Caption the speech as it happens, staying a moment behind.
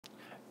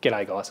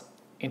G'day guys.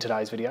 In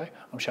today's video,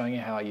 I'm showing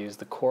you how I use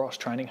the Coros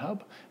Training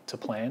Hub to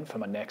plan for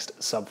my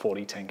next sub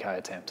 40 10K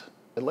attempt.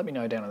 Let me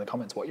know down in the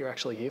comments what you're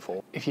actually here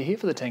for. If you're here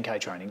for the 10K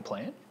training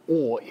plan,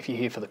 or if you're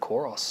here for the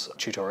Coros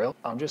tutorial,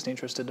 I'm just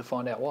interested to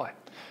find out why.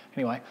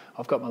 Anyway,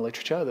 I've got my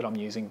literature that I'm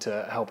using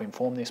to help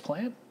inform this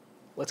plan.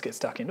 Let's get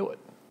stuck into it.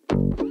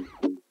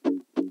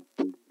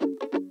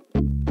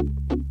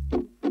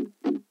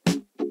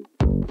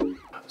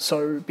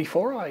 So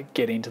before I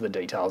get into the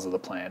details of the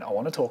plan, I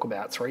want to talk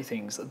about three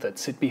things that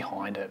sit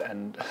behind it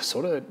and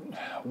sort of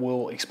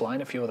will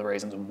explain a few of the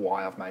reasons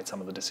why I've made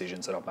some of the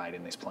decisions that I've made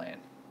in this plan.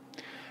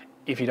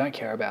 If you don't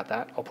care about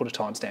that, I'll put a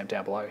timestamp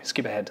down below.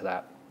 Skip ahead to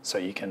that so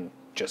you can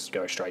just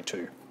go straight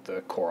to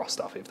the Coros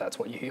stuff if that's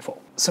what you're here for.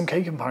 Some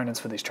key components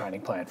for this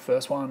training plan.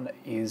 First one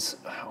is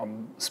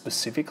I'm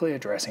specifically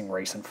addressing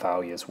recent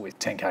failures with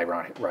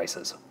 10K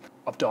races.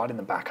 I've died in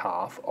the back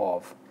half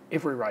of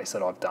every race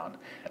that I've done,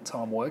 and so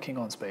I'm working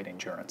on speed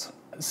endurance.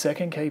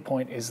 Second key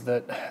point is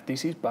that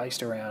this is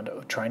based around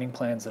training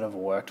plans that have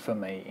worked for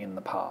me in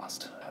the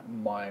past.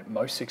 My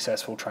most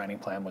successful training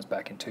plan was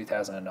back in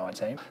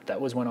 2019. That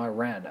was when I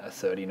ran a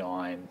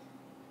 39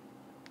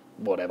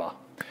 whatever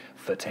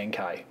for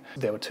 10K.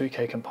 There were two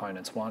key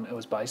components. One, it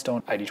was based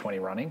on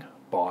 80-20 running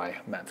by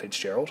Matt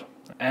Fitzgerald,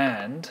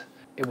 and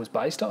it was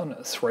based on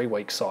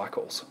 3-week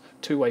cycles,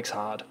 2 weeks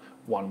hard,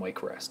 1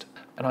 week rest.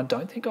 And I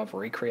don't think I've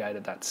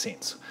recreated that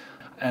since.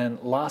 And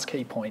last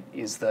key point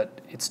is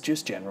that it's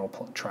just general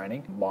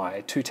training.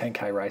 My 2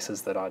 10K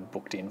races that I'd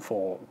booked in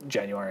for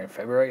January and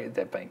February,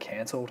 they've been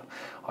cancelled.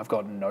 I've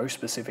got no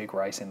specific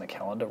race in the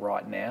calendar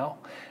right now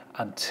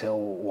until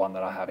one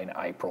that I have in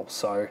April.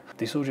 So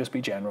this will just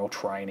be general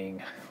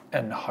training,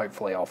 and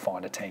hopefully I'll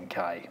find a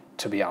 10K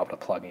to be able to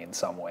plug in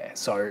somewhere.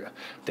 So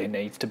there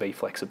needs to be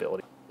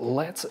flexibility.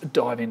 Let's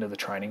dive into the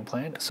training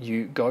plan. So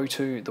you go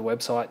to the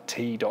website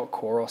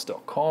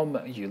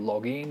t.coros.com, you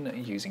log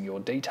in using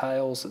your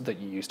details that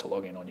you used to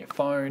log in on your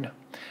phone,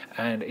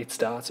 and it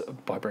starts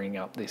by bringing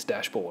up this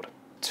dashboard.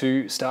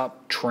 To start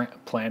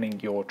planning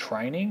your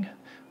training,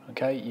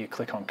 okay, you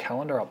click on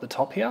calendar up the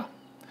top here,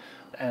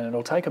 and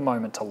it'll take a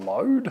moment to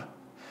load.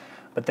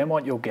 But then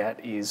what you'll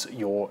get is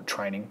your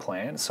training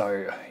plan.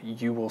 So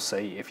you will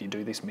see, if you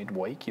do this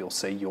midweek, you'll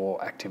see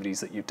your activities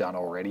that you've done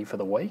already for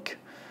the week.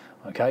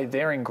 Okay,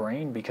 they're in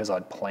green because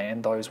I'd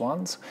planned those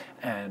ones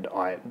and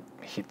I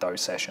hit those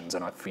sessions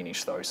and I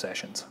finished those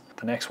sessions.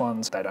 The next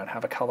ones, they don't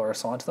have a color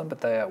assigned to them, but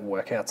they're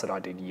workouts that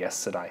I did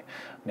yesterday.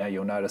 Now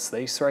you'll notice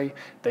these three,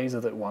 these are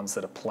the ones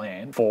that are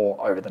planned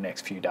for over the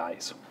next few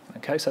days.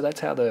 Okay, so that's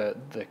how the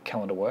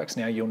calendar works.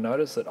 Now you'll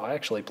notice that I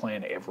actually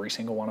plan every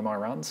single one of my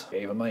runs,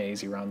 even my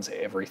easy runs,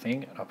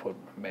 everything, and I put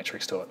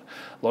metrics to it.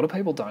 A lot of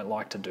people don't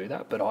like to do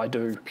that, but I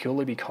do,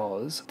 purely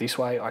because this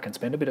way I can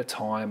spend a bit of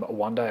time,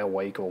 one day a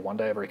week or one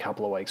day every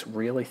couple of weeks,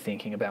 really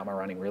thinking about my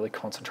running, really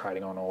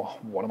concentrating on, oh,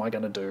 what am I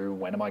going to do?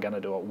 When am I going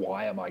to do it?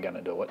 Why am I going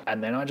to do it?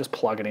 And then I just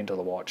plug it into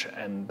the watch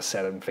and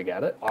set it and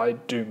forget it. I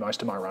do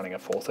most of my running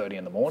at 4:30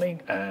 in the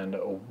morning, and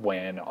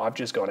when I've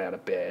just got out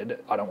of bed,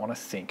 I don't want to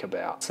think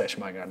about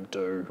session am I going to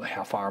do,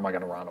 how far am I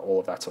going to run, all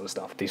of that sort of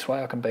stuff. This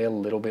way I can be a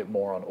little bit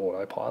more on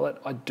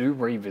autopilot. I do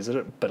revisit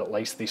it, but at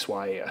least this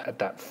way at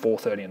that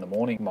 4:30 in the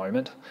morning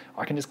moment,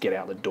 I can just get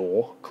out the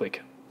door,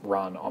 click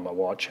run on my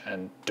watch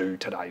and do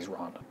today's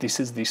run.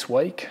 This is this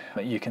week.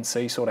 You can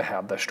see sort of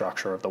how the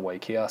structure of the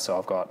week here. So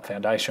I've got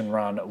foundation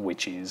run,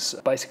 which is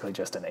basically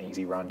just an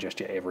easy run, just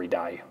your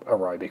everyday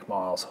aerobic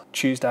miles.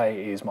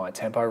 Tuesday is my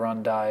tempo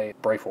run day,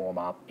 brief warm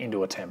up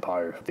into a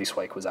tempo. This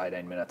week was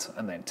 18 minutes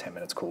and then 10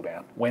 minutes cool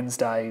down.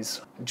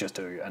 Wednesdays, just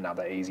do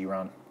another easy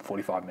run,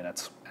 45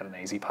 minutes at an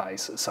easy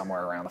pace,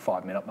 somewhere around the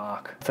 5-minute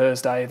mark.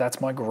 Thursday,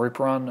 that's my group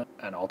run,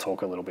 and I'll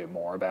talk a little bit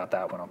more about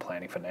that when I'm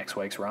planning for next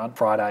week's run.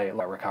 Friday,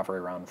 like recovery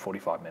run,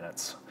 45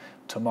 minutes.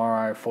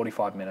 Tomorrow,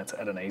 45 minutes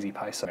at an easy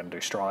pace. So I'm going to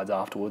do strides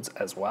afterwards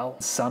as well.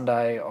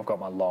 Sunday, I've got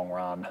my long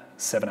run,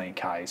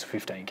 17Ks,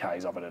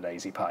 15Ks of it at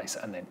easy pace,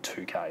 and then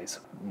 2Ks,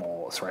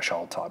 more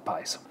threshold type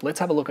pace. Let's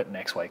have a look at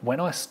next week. When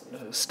I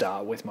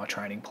start with my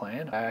training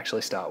plan, I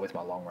actually start with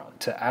my long run.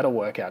 To add a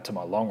workout to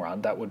my long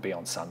run, that would be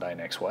on Sunday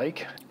next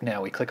week.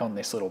 Now we click on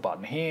this little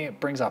button here, it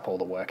brings up all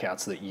the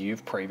workouts that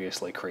you've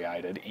previously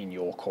created in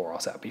your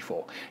Coros app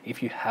before.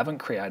 If you haven't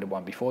created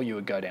one before, you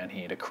would go down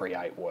here to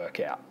create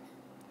workout.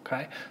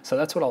 Okay, so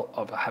that's what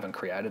I haven't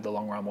created, the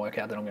long run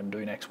workout that I'm going to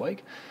do next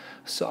week.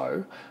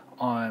 So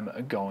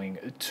I'm going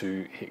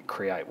to hit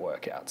create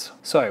workouts.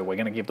 So we're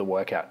going to give the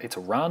workout, it's a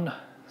run.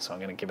 So I'm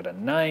going to give it a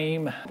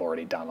name. I've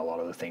already done a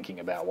lot of the thinking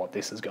about what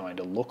this is going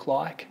to look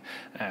like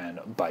and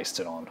based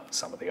it on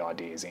some of the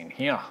ideas in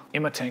here.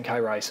 In my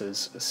 10K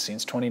races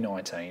since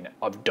 2019,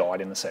 I've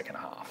died in the second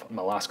half.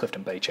 My last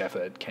Clifton Beach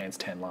effort, Cairns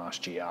 10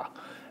 last year,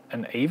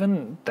 and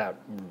even that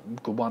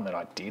good one that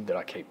I did that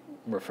I keep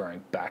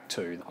referring back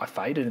to, I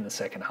faded in the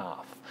second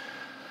half.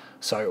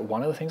 So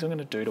one of the things I'm going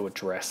to do to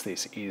address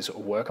this is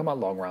work on my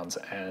long runs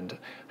and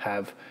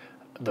have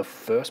the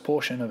first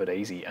portion of it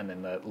easy, and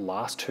then the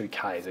last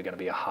 2Ks are going to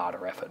be a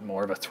harder effort,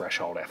 more of a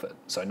threshold effort.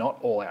 So not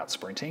all out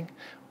sprinting,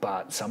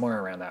 but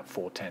somewhere around that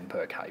 4:10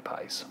 per K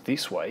pace.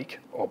 This week,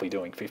 I'll be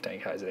doing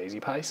 15Ks at easy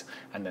pace,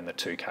 and then the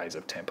 2Ks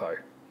of tempo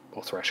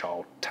or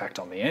threshold tacked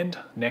on the end.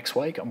 Next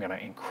week, I'm going to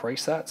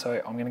increase that.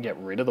 So I'm going to get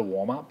rid of the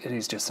warm up. It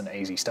is just an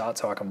easy start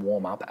so I can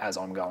warm up as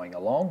I'm going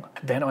along.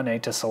 Then I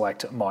need to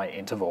select my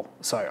interval.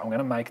 So I'm going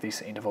to make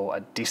this interval a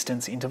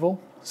distance interval.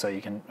 So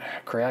you can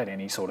create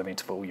any sort of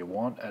interval you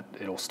want.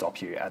 It'll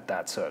stop you at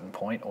that certain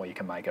point, or you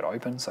can make it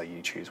open so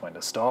you choose when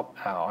to stop.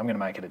 I'm going to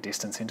make it a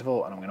distance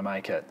interval, and I'm going to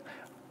make it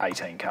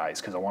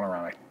 18Ks because I want to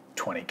run a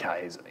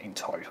 20Ks in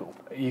total.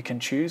 You can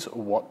choose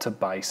what to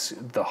base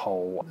the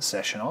whole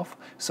session off.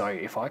 So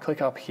if I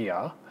click up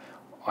here,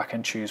 I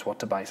can choose what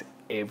to base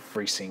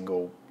every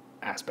single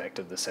aspect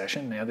of the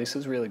session. Now this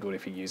is really good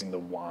if you're using the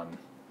one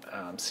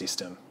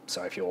system.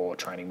 So if you're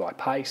training by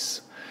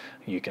pace,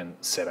 you can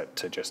set it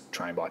to just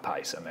train by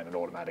pace, and then it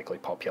automatically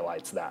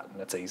populates that,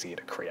 and it's easier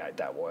to create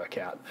that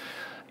workout.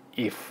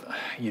 If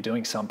you're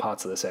doing some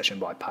parts of the session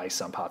by pace,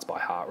 some parts by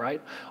heart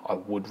rate, I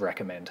would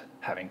recommend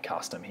having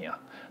custom here.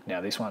 Now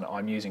this one,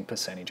 I'm using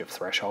percentage of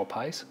threshold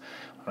pace.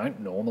 I don't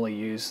normally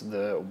use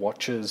the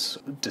watch's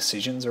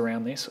decisions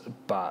around this,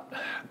 but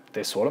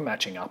they're sort of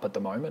matching up at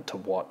the moment to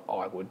what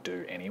I would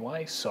do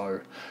anyway.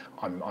 So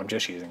I'm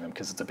just using them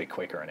because it's a bit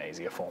quicker and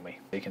easier for me.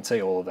 You can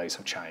see all of these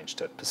have changed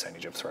to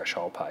percentage of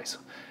threshold pace.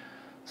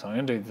 So I'm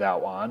going to do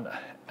that one,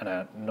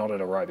 and not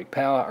at aerobic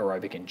power,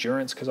 aerobic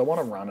endurance, because I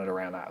want to run it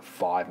around that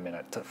 5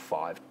 minute to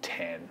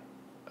 5:10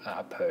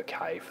 per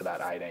K for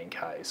that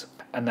 18Ks.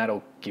 And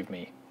that'll give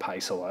me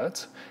pace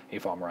alerts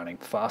if I'm running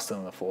faster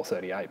than the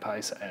 4:38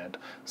 pace and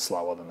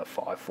slower than the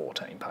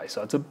 5:14 pace.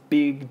 So it's a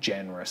big,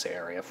 generous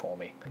area for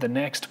me. The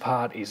next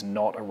part is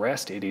not a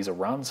rest, it is a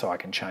run, so I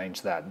can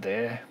change that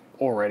there.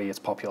 Already it's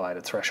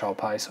populated threshold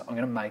pace. I'm going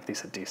to make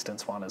this a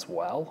distance one as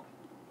well.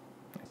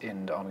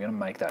 And I'm going to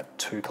make that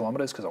 2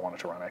 kilometers because I want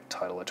it to run a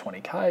total of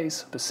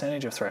 20Ks,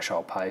 percentage of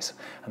threshold pace.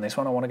 And this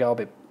one I want to go a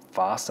bit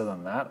faster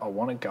than that. I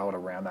want to go at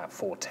around that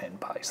 4:10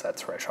 pace, that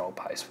threshold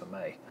pace for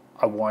me.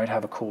 I won't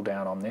have a cool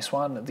down on this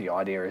one. The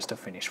idea is to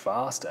finish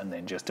fast and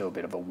then just do a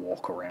bit of a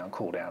walk around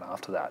cool down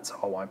after that. So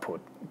I won't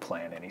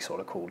plan any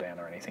sort of cool down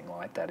or anything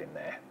like that in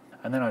there.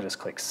 And then I just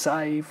click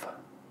save,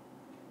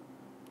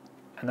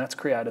 and that's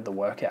created the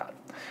workout.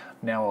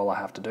 Now all I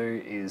have to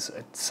do is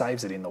it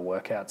saves it in the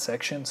workout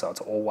section, so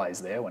it's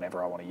always there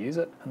whenever I want to use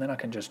it, and then I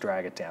can just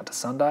drag it down to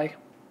Sunday,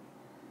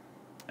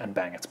 and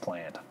bang, it's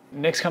planned.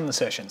 Next come the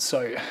sessions.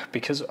 So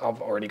because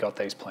I've already got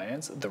these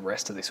plans, the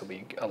rest of this will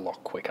be a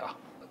lot quicker.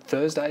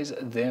 Thursdays,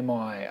 they're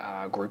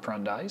my group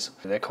run days.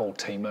 They're called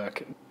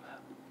teamwork.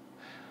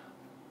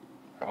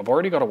 I've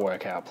already got a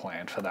workout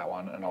planned for that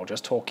one, and I'll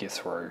just talk you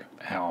through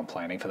how I'm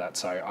planning for that.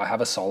 So I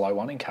have a solo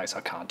one in case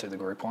I can't do the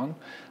group one.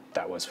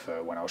 That was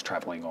for when I was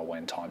traveling or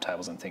when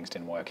timetables and things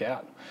didn't work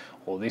out.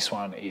 Well, this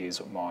one is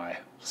my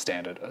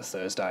standard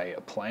Thursday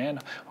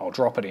plan. I'll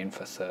drop it in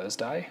for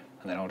Thursday,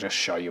 and then I'll just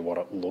show you what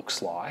it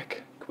looks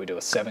like. We do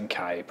a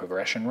 7K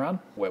progression run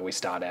where we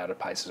start out at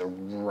paces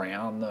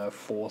around the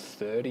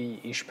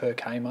 4:30-ish per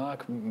K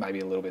mark, maybe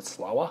a little bit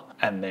slower,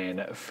 and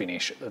then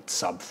finish at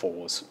sub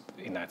 4s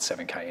in that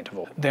 7K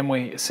interval. Then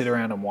we sit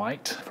around and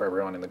wait for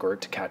everyone in the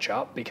group to catch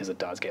up because it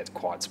does get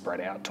quite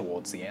spread out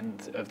towards the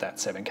end of that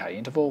 7K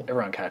interval.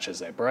 Everyone catches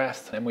their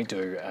breath. Then we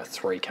do a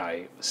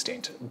 3K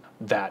stint.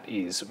 That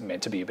is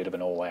meant to be a bit of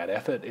an all-out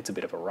effort. It's a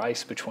bit of a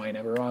race between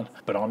everyone,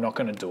 but I'm not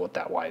going to do it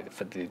that way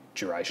for the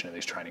duration of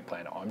this training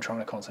plan. I'm trying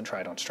to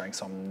concentrate on strength,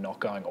 so I'm not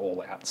going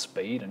all out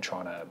speed and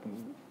trying to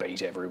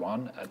beat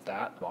everyone at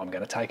that. I'm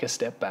going to take a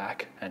step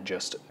back and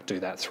just do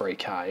that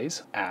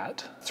 3Ks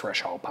at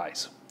threshold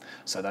pace.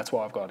 So that's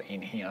why I've got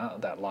in here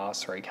that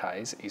last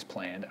 3Ks is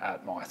planned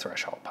at my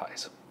threshold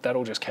pace.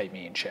 That'll just keep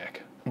me in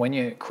check. When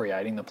you're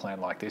creating the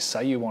plan like this,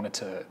 say you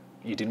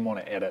didn't want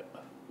to edit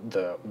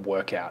the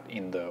workout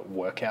in the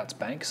workouts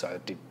bank, so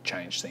it did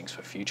change things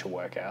for future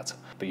workouts,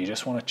 but you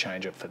just want to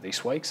change it for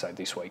this week, so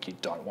this week you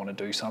don't want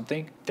to do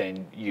something,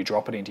 then you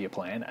drop it into your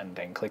plan and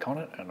then click on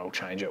it and it'll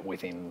change it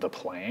within the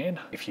plan.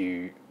 If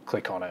you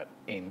click on it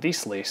in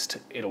this list,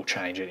 it'll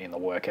change it in the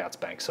workouts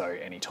bank, so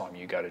anytime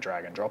you go to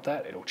drag and drop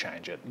that, it'll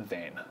change it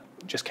then.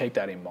 Just keep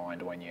that in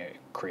mind when you're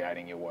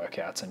creating your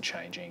workouts and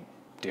changing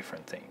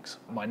different things.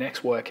 My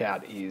next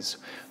workout is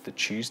the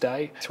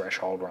Tuesday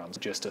threshold runs,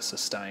 just a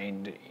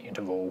sustained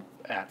interval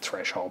at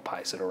threshold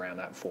pace at around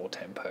that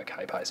 4:10 per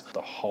K pace. The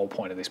whole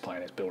point of this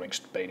plan is building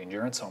speed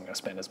endurance, so I'm going to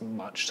spend as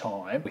much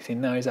time within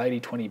those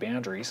 80-20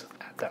 boundaries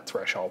at that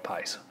threshold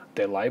pace.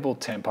 They're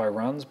labelled tempo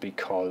runs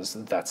because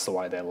that's the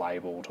way they're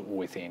labelled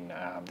within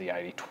the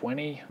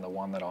 80-20. The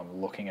one that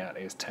I'm looking at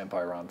is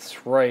tempo run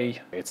 3.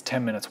 It's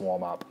 10 minutes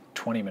warm up,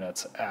 20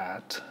 minutes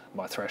at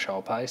my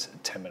threshold pace,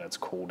 10 minutes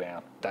cool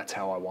down. That's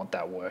how I want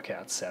that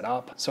workout set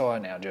up. So I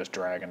now just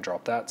drag and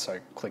drop that. So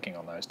clicking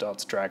on those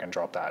dots, drag and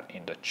drop that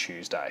into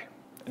Tuesday.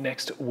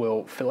 Next,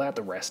 we'll fill out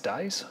the rest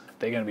days.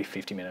 They're going to be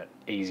 50-minute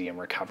easy and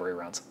recovery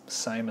runs,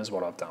 same as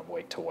what I've done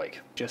week to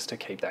week, just to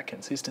keep that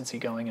consistency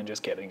going and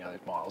just getting those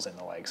miles in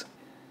the legs.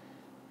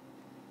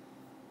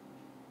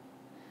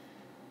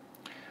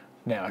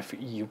 Now, if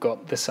you've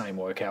got the same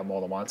workout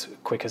more than once,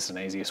 quickest and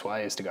easiest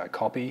way is to go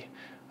copy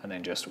and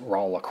then just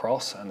roll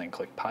across and then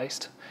click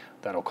paste.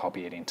 That'll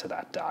copy it into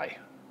that day.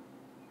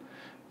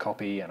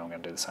 Copy, and I'm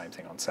going to do the same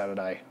thing on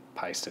Saturday,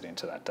 paste it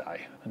into that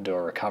day. And do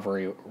a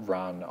recovery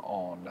run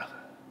on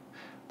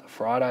the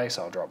Friday,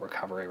 so I'll drop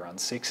recovery run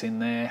 6 in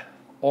there.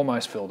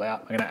 Almost filled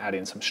out. I'm going to add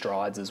in some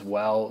strides as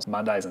well.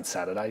 Mondays and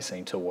Saturdays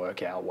seem to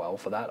work out well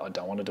for that. I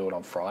don't want to do it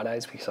on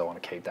Fridays because I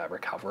want to keep that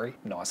recovery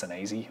nice and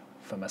easy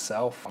for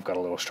myself. I've got a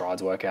little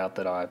strides workout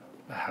that I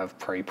have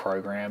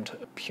pre-programmed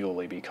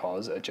purely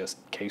because it just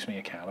keeps me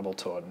accountable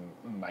to it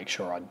and make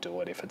sure I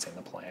do it if it's in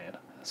the plan.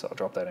 So I'll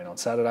drop that in on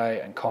Saturday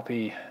and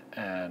copy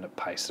and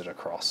paste it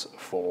across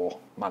for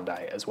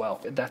Monday as well.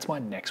 That's my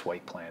next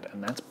week planned,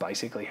 and that's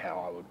basically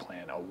how I would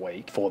plan a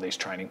week for this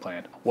training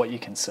plan. What you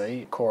can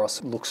see,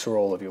 Coros looks through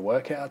all of your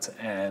workouts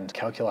and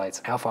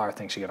calculates how far it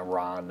thinks you're going to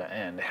run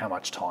and how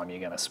much time you're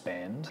going to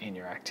spend in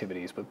your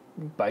activities. But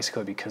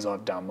basically, because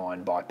I've done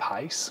mine by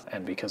pace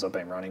and because I've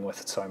been running with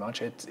it so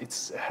much,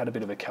 it's had a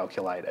bit of a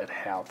calculate at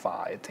how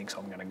far it thinks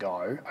I'm going to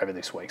go over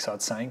this week. So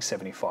it's saying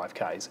 75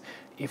 Ks.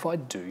 If I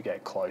do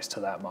get close to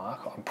that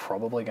mark, I'm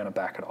probably going to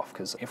back it off,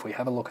 because if we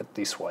have a look at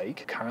this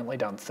week, currently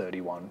done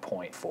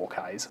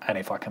 31.4 Ks, and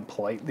if I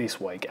complete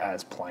this week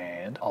as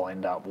planned, I'll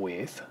end up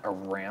with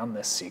around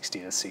the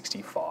 60 to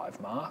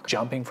 65 mark.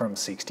 Jumping from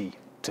 60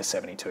 to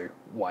 72,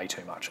 way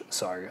too much.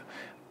 So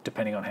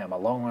depending on how my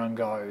long run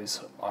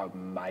goes, I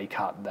may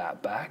cut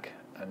that back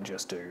and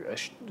just do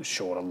a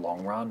shorter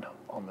long run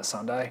on the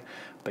Sunday.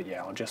 But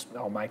yeah,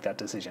 I'll make that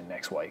decision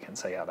next week and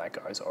see how that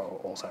goes. I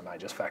also may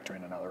just factor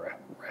in another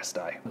rest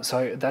day.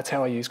 So that's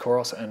how I use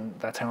Coros, and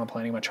that's how I'm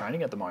planning my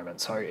training at the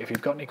moment. So if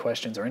you've got any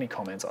questions or any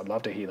comments, I'd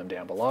love to hear them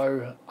down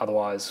below.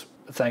 Otherwise,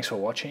 thanks for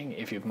watching.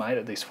 If you've made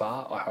it this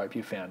far, I hope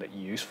you found it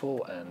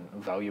useful and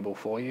valuable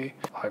for you.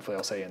 Hopefully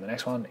I'll see you in the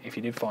next one. If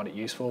you did find it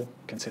useful,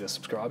 consider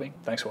subscribing.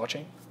 Thanks for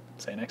watching.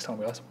 See you next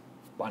time, guys.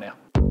 Bye now.